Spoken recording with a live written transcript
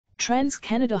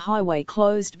Trans-Canada Highway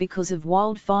closed because of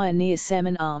wildfire near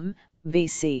Salmon Arm,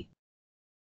 BC.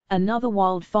 Another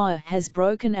wildfire has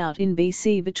broken out in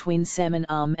BC between Salmon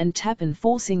Arm and Tappan,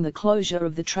 forcing the closure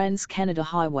of the Trans-Canada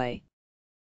Highway.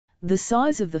 The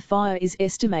size of the fire is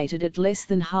estimated at less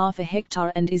than half a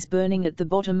hectare and is burning at the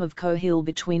bottom of Kault Hill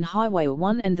between Highway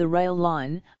 1 and the rail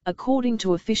line, according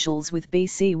to officials with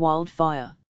BC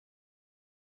Wildfire.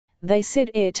 They said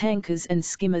air tankers and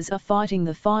skimmers are fighting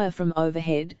the fire from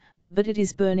overhead, but it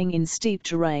is burning in steep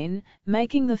terrain,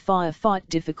 making the firefight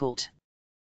difficult.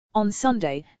 On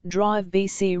Sunday, Drive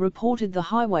BC reported the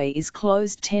highway is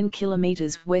closed 10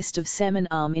 kilometres west of Salmon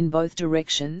Arm in both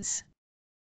directions.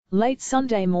 Late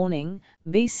Sunday morning,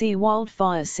 BC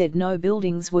Wildfire said no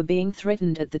buildings were being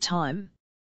threatened at the time.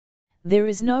 There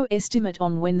is no estimate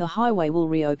on when the highway will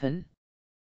reopen.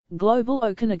 Global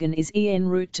Okanagan is en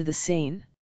route to the scene.